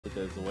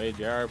because the way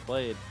JR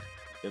played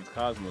against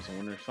Cosmos in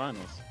Winners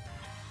Finals,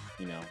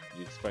 you know,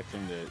 you expect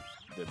him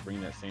to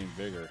bring that same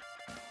vigor.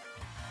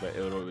 But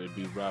it would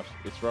be rough.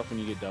 It's rough when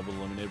you get double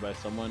eliminated by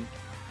someone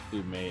who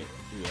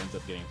ends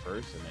up getting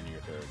first and then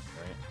you're third,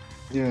 right?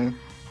 Yeah.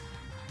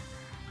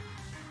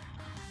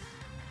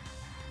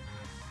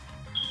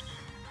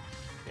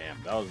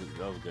 Damn, that was a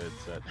good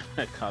set.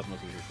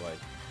 Cosmos was just like,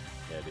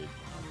 yeah, dude,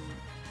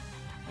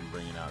 I'm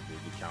bringing out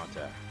the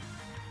counter.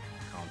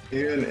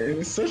 Yeah, and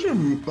it's such a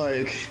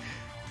like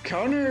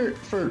counter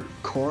for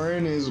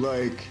Corrin is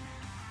like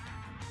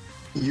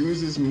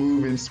use this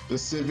move in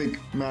specific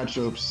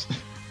matchups.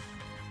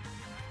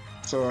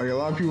 So like a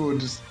lot of people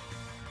just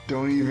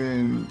don't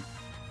even,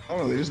 I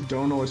don't know, they just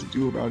don't know what to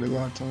do about it a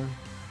lot of time.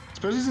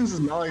 Especially since it's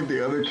not like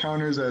the other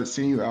counters that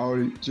send you out,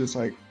 it just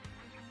like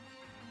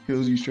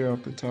kills you straight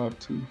off the top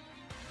too.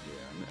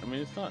 Yeah, I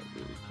mean it's not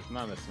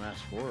a Smash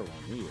 4 one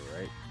either,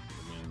 right?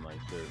 I mean like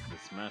the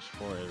Smash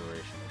 4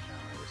 iteration of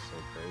counter is so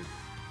crazy.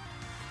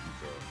 And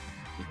so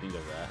you think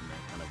of that and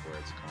then kind of where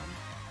it's come.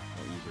 I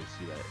don't usually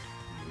see that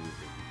move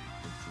in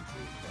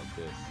instances like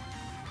this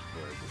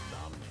where it just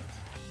dominates.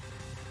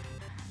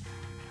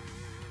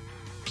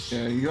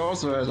 Yeah, he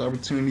also has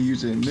opportunity to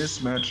use it in this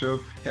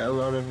matchup. He had a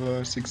lot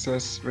of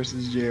success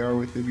versus JR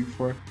with it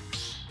before.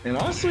 And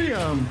honestly,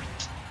 man,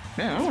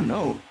 I don't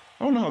know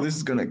how this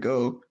is gonna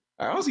go.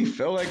 I honestly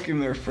felt like in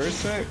their first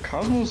set,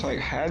 Cosmos like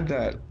had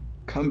that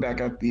comeback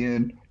at the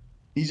end.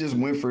 He just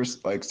went for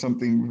like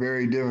something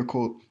very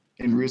difficult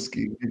and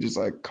risky. It just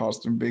like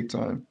cost him big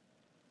time.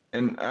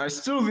 And I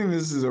still think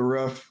this is a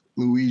rough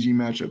Luigi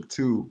matchup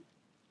too.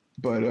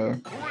 But I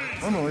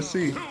don't know, let's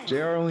see.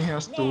 JR only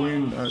has to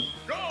win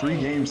 3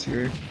 games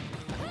here.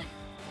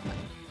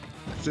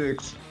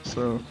 6,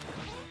 so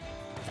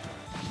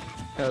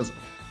has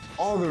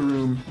all the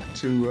room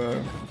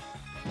to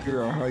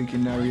figure out how you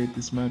can navigate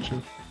this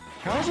matchup.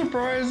 I'm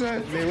surprised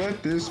that they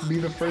let this be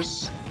the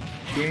first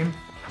game,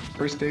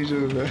 first stage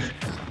of the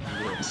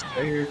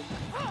stay here.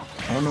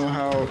 I don't know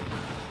how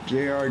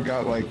JR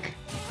got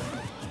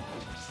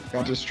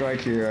to strike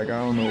here. Like I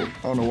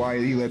don't know why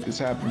he let this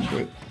happen,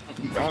 but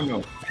I don't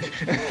know.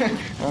 I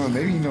don't know,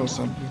 maybe he knows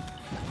something.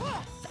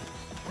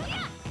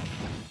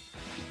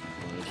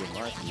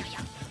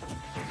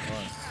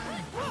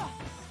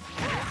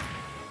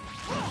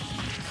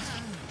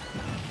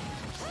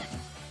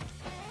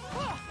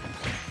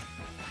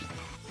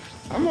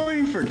 I'm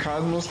waiting for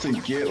Cosmos to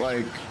get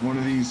like one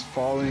of these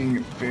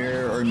falling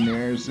fair or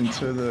nairs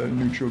into the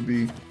neutral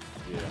B.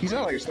 Yeah. He's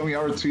had like so many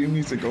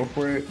opportunities to go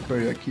for it, but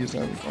like he just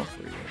hasn't gone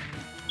for it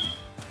yet.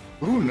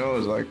 Who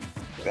knows? Like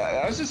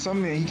that's just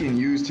something that he can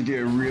use to get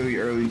a really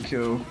early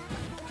kill.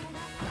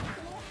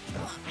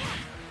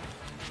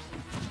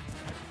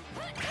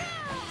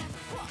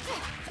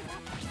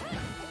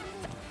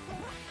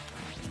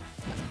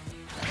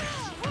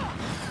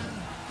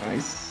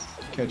 Nice,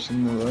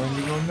 catching the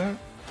landing on that.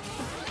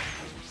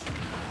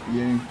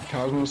 Again,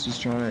 Cosmos is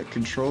trying to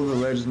control the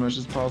ledge as much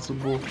as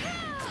possible.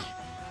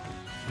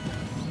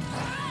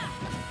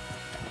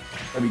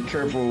 Gotta be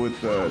careful with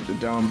the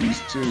down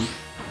beast too.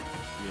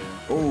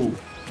 Yeah. Oh.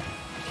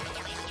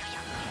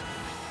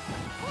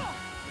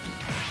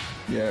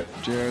 Yeah,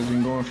 JR's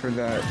been going for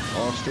that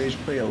off-stage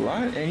play a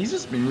lot, and he's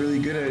just been really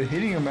good at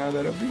hitting him out of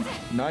that up B.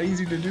 Not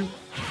easy to do.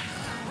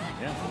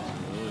 Yeah,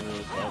 it's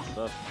really solid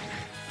stuff.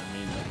 I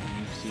mean,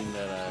 you've seen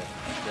that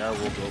JR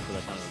will go for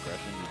that kind of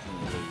aggression. You can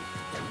really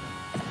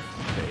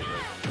stay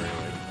right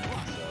away from it.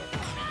 So,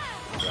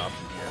 the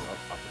option here,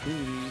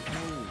 opportunity.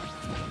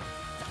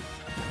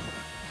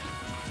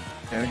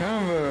 And kind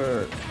of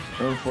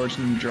a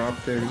unfortunate drop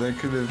there, because that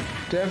could have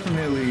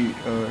definitely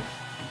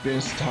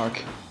been stock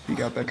if he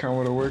got that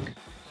combo to work.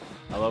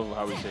 I love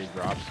how we say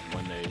drops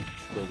when they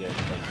still get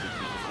like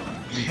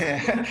 60%.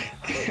 Yeah.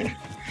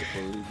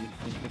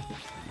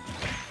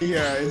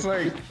 Yeah, it's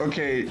like,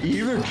 okay, he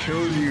either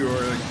kills you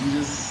or like, you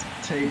just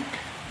take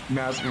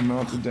massive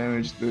amounts of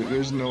damage.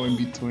 There's no in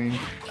between.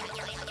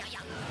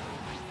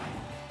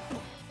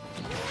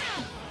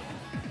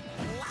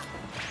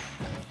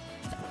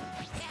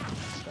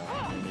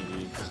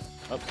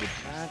 Up to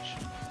catch.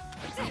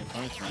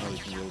 Punishment, we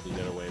can be able to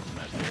get away from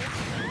that.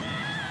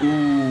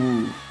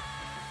 Ooh.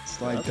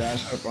 Slide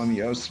dash up on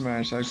the up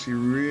smash. Actually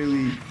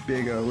really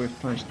big whiff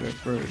punch there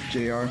for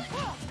JR.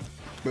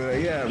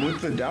 But yeah,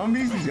 with the down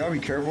beast, he's gotta be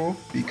careful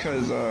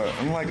because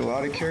unlike a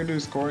lot of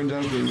characters, Corrin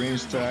does the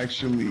range to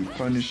actually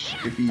punish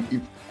if he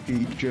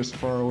drifts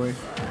far away.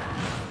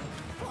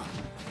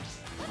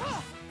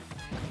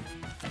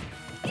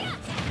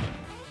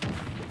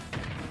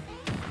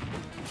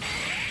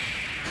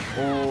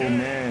 Oh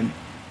man,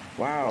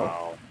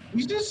 wow.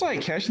 He's just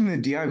like catching the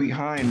DI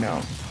behind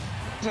now.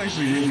 It's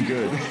actually really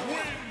good. Yeah,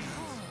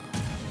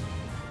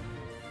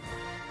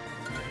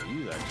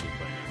 he's actually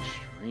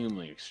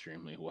playing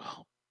extremely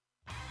well.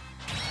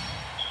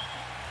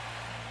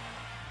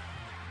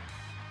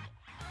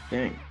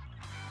 Dang.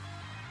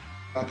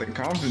 Got the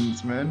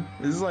confidence, man.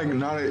 This is like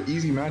not an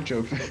easy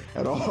matchup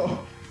at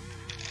all.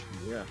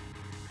 Yeah.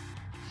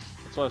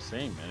 That's what I was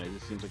saying, man. It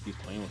just seems like he's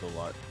playing with a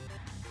lot.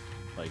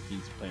 like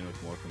he's playing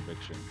with more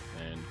conviction,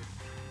 and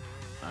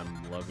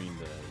I'm loving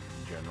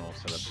the general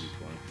setup he's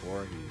going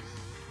for.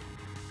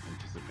 He's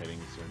anticipating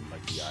certain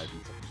like DIs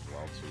and stuff as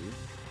well too,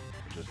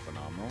 which is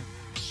phenomenal.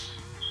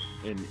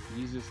 And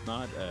he's just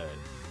not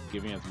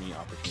giving as many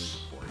opportunities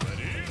for it. A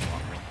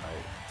lot more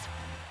tight.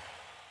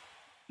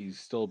 He's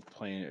still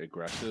playing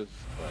aggressive,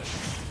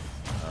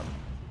 but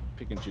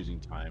pick and choosing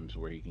times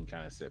where he can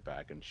kind of sit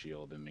back and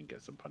shield and then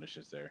get some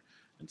punishes there.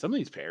 And some of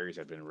these parries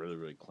have been really,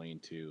 really clean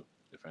too,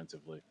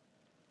 defensively.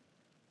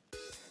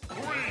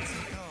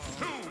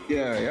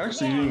 Yeah, he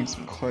actually doing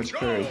some clutch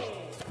parries.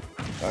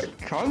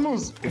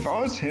 Cosmos, if I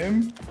was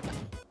him,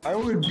 I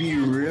would be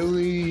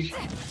really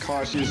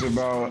cautious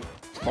about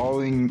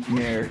falling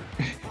Nair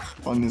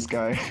on this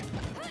guy.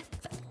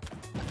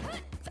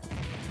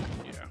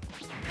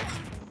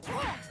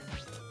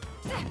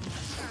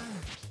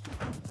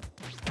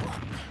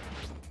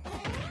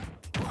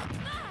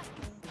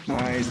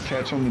 Nice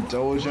catch on the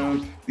double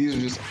jump. These are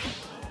just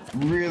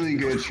really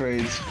good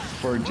trades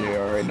for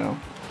JR right now.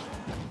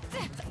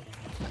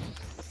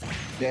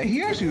 Yeah,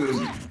 he actually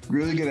was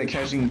really good at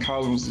catching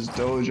Cosmos'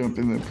 double jump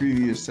in the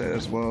previous set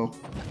as well.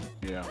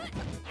 Yeah.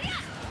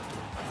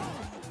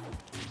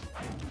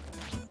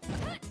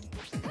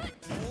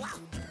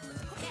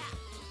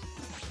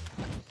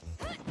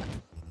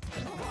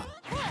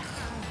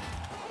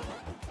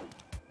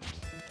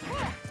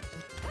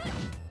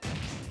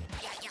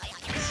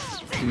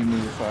 Getting to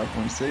the 5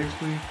 points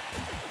safely.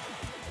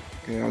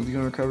 Okay, how's he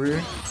gonna recover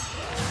here?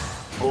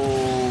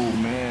 Oh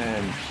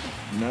man,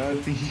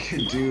 nothing he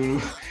could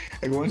do.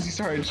 Like once he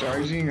started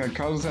charging,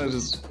 Cosmos had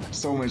just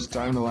so much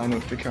time to line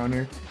up the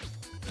counter.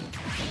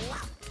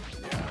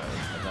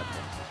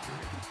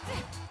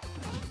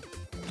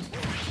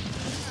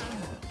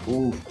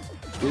 Ooh,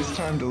 this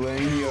time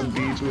delaying the up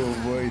B to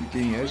avoid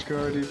getting edge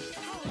guarded.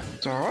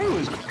 So Harlow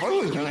is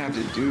gonna have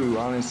to do,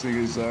 honestly,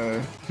 is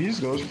he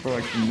just goes for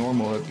like the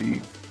normal up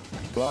B.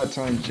 A lot of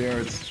times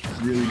Jared's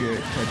really good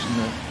at catching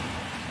that.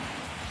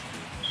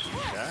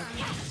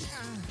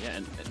 Yeah,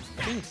 and the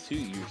thing is too,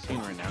 you're seeing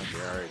right now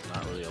JR is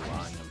not really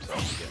allowing himself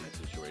to get in a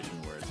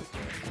situation where it's like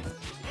a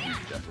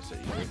huge deficit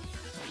either.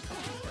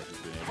 Like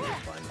he's been able to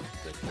find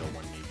the kill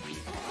when need be.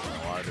 And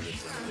a lot of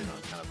it's limited on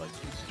kind of like the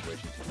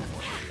situations he can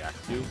more react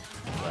to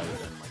rather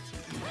than like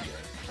something you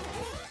get.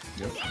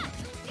 Yep.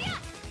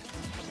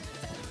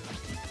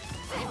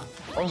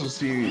 Also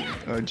see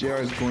JR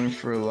is going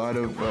for a lot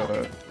of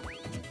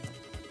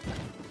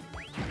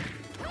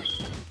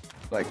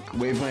like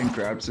wavelength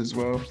grabs as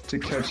well to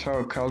catch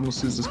how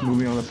Cosmos is just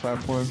moving on the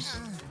platforms.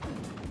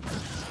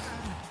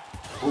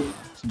 Oh,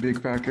 it's a big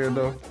back air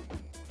though.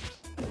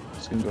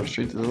 Just gonna go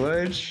straight to the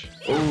ledge.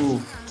 Oh,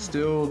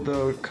 still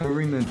though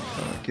covering the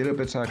get up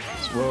attack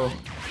as well.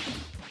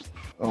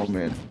 Oh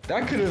man,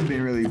 that could have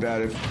been really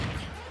bad if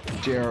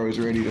JR was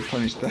ready to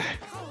punish that.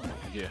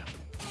 Yeah.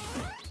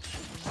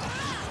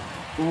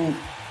 Ooh,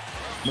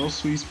 no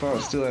sweet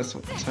spot, still at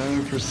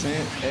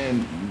 10%,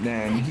 and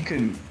man, he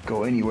couldn't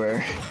go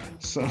anywhere.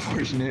 So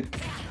unfortunate.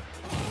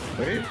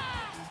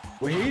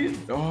 Wait,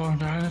 oh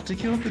no, I have to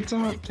kill at the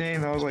top.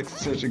 Dang, that was like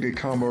such a good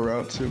combo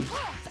route too.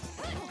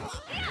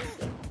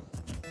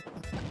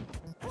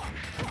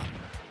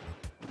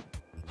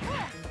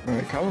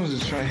 Alright, Cosmos is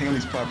just trying to hang on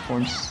these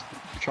platforms.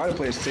 Try to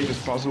play as safe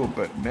as possible,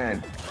 but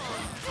man.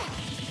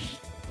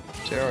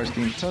 JR is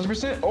getting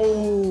 10%.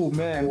 Oh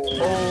man.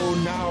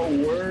 Oh, not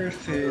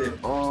worth it.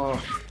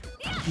 Oh,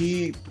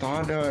 he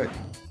thought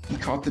he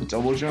caught the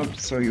double jump,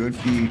 so he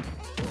would be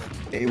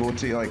able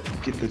to like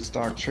get the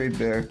stock trade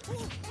there.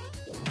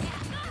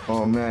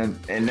 Oh man.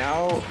 And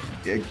now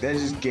that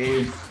just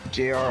gave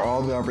JR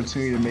all the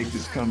opportunity to make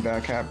this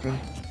comeback happen.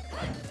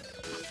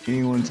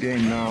 Anyone's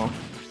game now.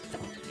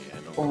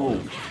 Oh.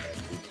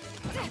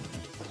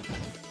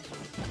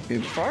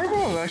 Yeah,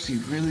 Fireball is actually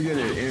really good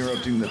at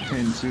interrupting the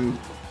pin too.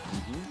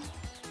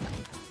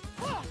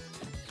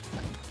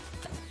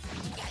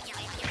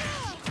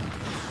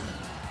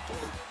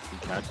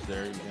 Catch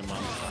there, him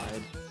on the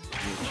side.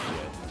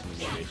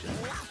 Intimidation.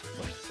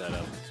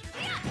 Setup.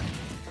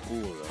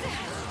 Cool though.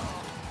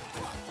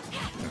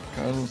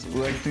 Cosmos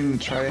electing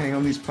to try to hang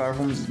on these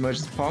platforms as much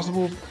as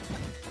possible.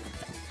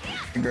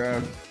 And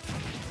grab.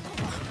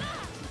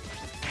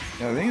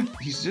 Yeah, I think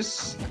he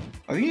just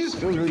feels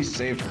really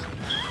safe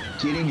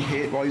getting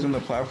hit while he's on the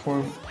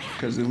platform,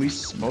 because at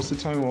least most of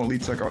the time it won't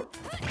lead to like a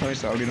punish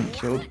that'll get him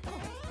killed.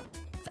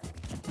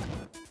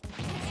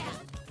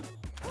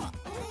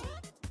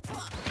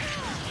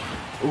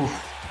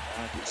 Oof.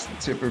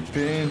 Tipper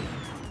pin.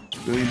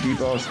 Really deep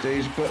off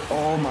stage, but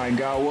oh my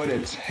god, what a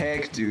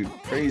tech, dude.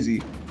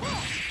 Crazy.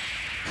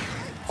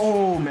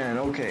 Oh man,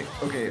 okay.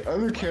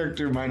 Other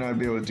character might not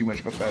be able to do much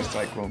of a fast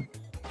cyclone.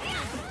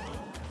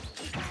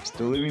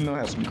 Still living though,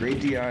 has some great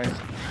DI.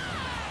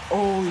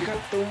 Oh, he got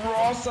the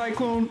raw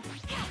cyclone.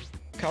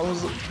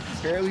 Cosmos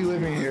barely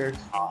living here.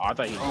 Oh, I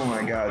thought oh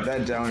my god,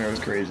 that down air was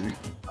crazy.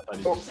 I thought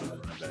he was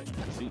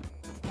back.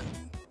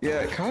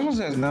 Yeah, Cosmos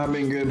has not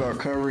been good about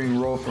covering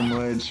roll from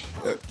ledge.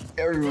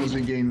 Everyone's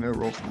been getting their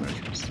roll from ledge.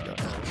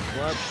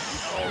 What?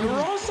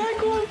 Raw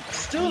cyclone?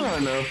 Still not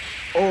enough.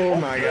 Oh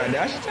my god,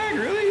 dash attack,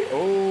 really?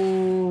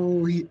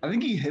 Oh, I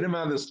think he hit him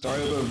at the start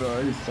of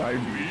his side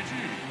B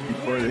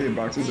before the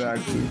hitbox was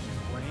active.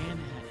 Ran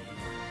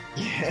at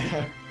Yeah.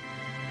 him.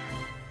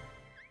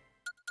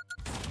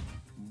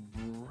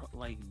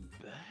 Like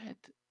that.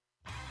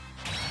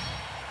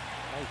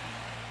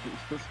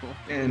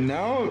 And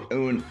now,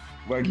 when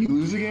like you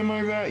lose a game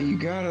like that, you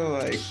gotta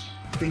like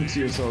think to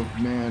yourself,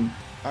 man,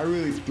 I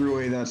really threw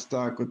away that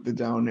stock with the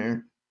down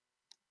air.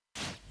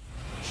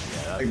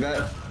 Yeah, Like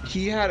that,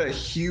 he had a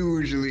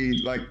huge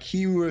lead. Like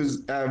he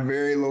was at a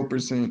very low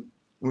percent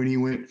when he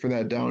went for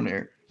that down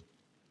air.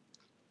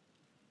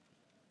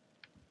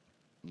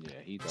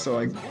 yeah, he So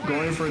like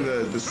going for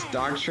the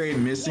stock trade,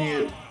 missing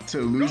it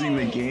to losing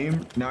the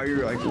game. Now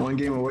you're like one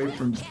game away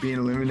from just being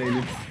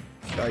eliminated.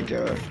 Like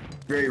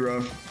very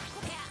rough.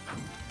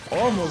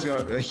 Almost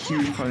got a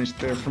huge punish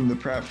there from the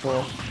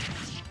pratfall.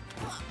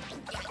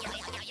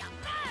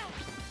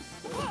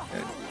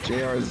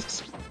 JR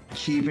is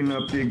keeping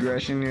up the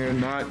aggression here,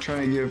 not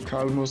trying to give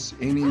Cosmos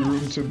any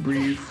room to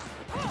breathe.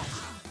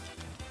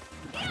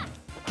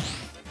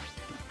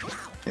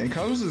 And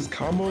Cosmos'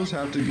 combos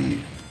have to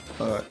be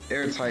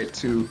airtight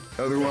too,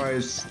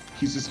 otherwise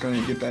he's just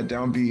gonna get that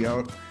down B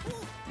out.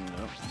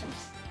 Nope.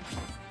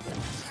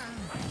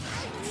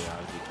 Yeah,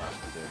 I'd be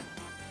tough there.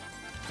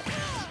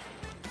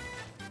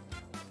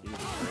 He's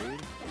afraid.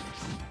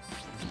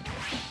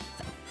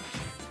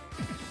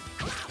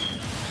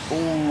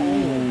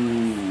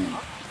 Oh!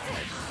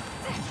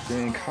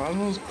 Then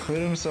Cosmos put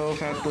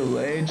himself at the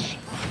ledge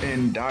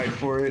and died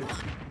for it.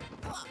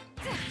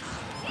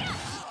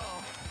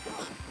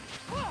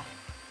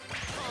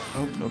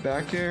 Oh, no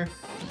back air.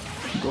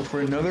 Go for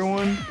another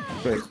one.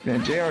 But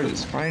man, JR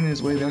just finding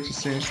his way back to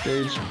center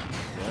stage.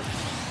 Yep.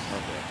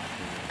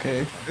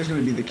 Okay, there's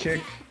gonna be the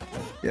kick.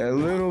 Yeah, a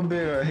little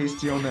bit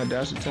hasty on that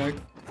dash attack.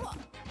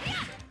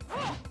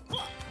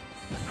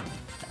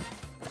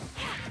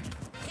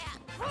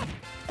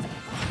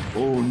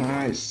 Oh,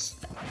 nice.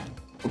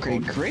 Okay,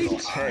 great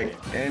tech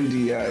and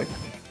DI.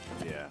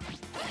 Yeah.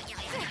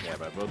 Yeah,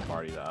 by both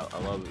parties. I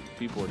love it.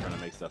 People are trying to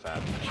make stuff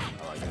happen.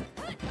 I like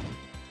it.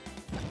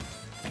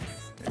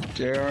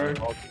 JR.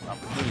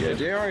 Yeah,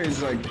 JR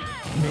is like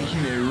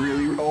making it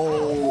really.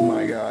 Oh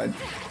my god.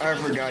 I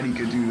forgot he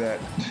could do that.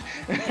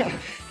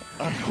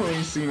 I've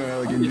only seen an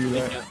elegant do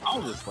that. I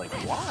was just like,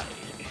 why?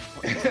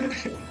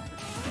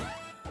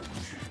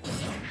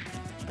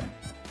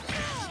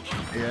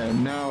 Yeah,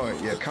 now,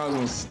 yeah,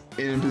 Cosmos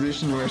in a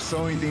position where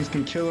so many things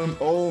can kill him.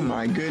 Oh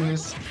my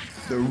goodness.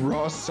 The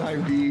raw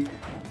side B.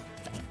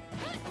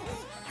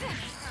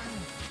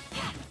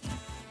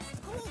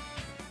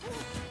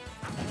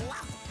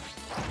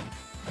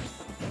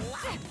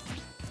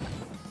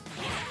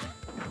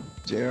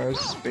 JR's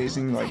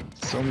spacing like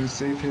so many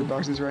safe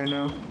hitboxes right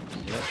now.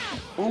 Yep.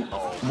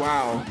 Oh,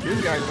 wow.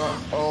 This guy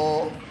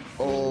thought,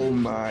 oh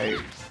my.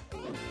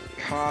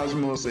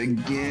 Cosmos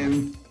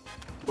again.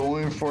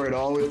 Going for it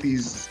all with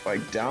these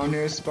like down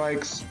air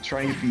spikes,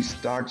 trying to get these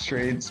stock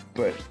trades,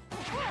 but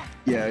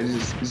yeah,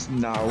 it's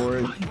not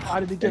worth. How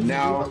did he get And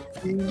now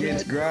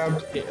gets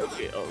grabbed.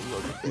 Okay. Oh,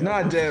 look. It's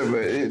not dead,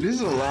 but this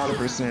is a lot of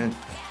percent.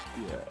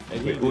 Yeah.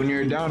 And When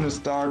you're down to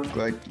stock,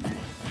 like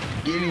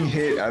getting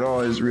hit at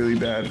all is really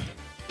bad.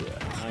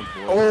 yeah.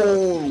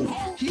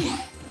 Oh,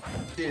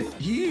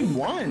 he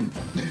won.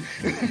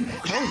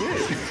 That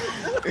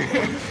was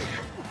it.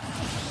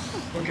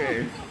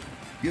 Okay,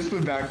 gets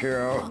the back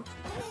air out.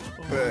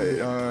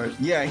 But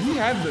yeah, he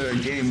had the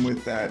game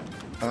with that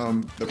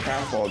the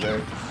pratfall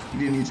there. He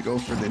didn't need to go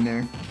for the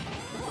nair.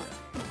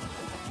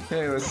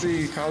 Okay, let's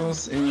see.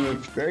 Carlos in a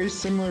very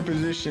similar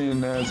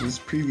position as his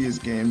previous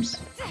games.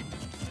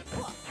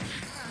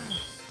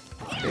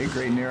 Okay,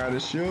 great nair out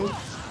of shield.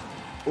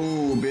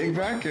 Oh, big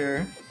back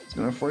air. It's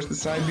gonna force the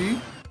side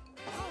B.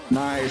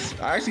 Nice.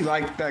 I actually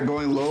like that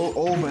going low.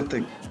 Oh, but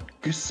the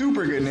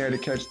super good nair to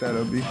catch that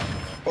up B.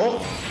 Oh,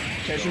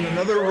 catching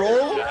another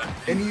roll,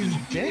 and he's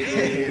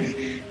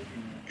dead.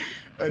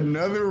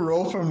 Another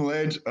roll from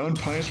ledge,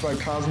 unpunished by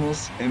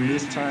Cosmos, and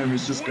this time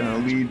it's just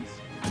gonna lead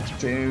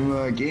to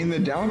him getting the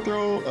down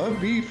throw up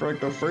B for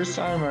like the first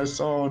time I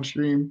saw on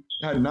stream.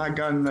 I had not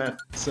gotten that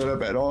set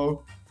up at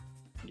all,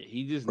 Yeah,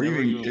 he just or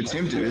never even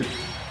attempted it.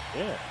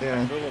 Yeah.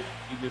 Yeah. I feel like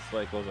he just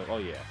like was like, oh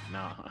yeah,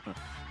 nah,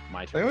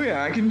 my turn. Like, oh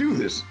yeah, I can do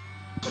this.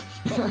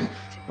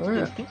 Oh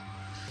yeah.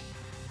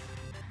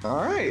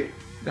 All right,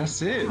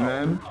 that's it,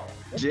 man.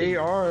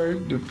 JR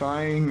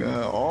defying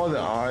all the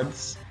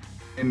odds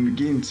and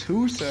getting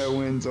 2 set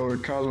wins over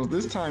Cosmos.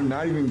 This time,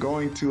 not even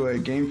going to a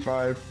game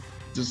 5,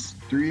 just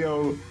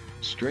 3-0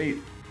 straight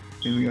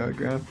in the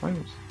grand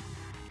finals.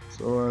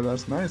 So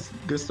that's nice.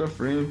 Good stuff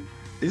for him.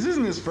 This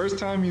isn't his first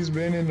time he's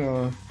been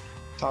in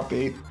top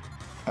 8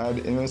 at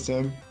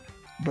MSM,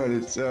 but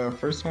it's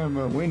first time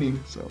winning.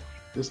 So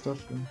good stuff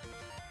for him.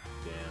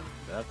 Damn,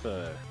 that's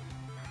a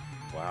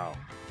wow.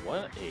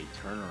 What a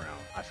turnaround.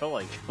 I felt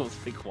like it was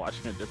like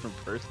watching a different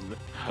person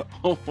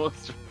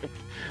almost.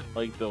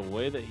 Like the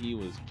way that he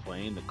was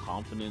playing, the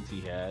confidence he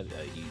had.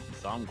 You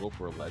saw him go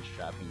for ledge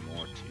trapping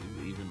more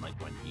too, even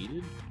like when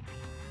needed.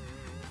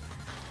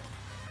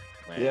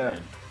 Yeah.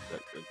 And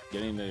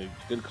getting the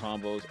good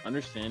combos,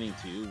 understanding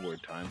too where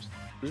times.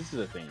 This is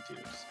the thing too.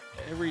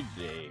 Every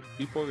day,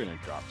 people are gonna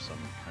drop some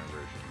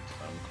conversion,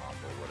 some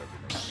combo, whatever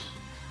they do.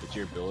 It's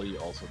your ability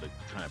also to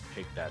kind of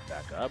pick that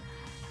back up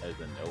as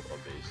a note of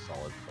a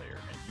solid player,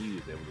 and he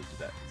was able to do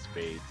that in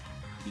spades.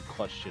 He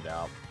clutched it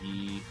out.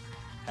 He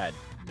had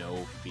no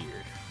fear.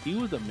 He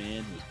was a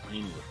man who was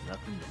playing with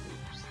nothing to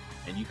lose,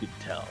 and you could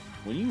tell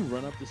when you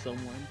run up to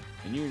someone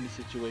and you're in a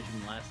situation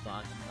last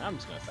stock. I'm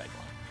just gonna cycle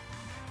him.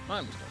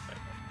 I'm just gonna cycle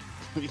him.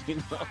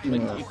 You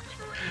know,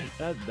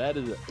 like that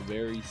is a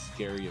very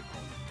scary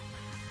opponent.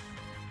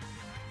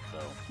 So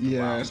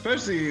Yeah, wow.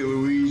 especially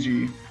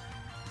Luigi,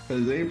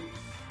 because they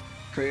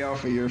prey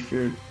off of your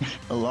fear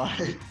a lot.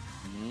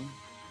 Mm-hmm.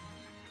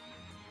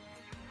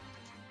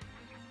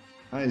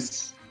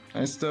 Nice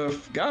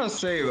stuff. Gotta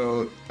say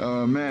though,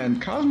 man,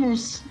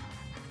 Cosmos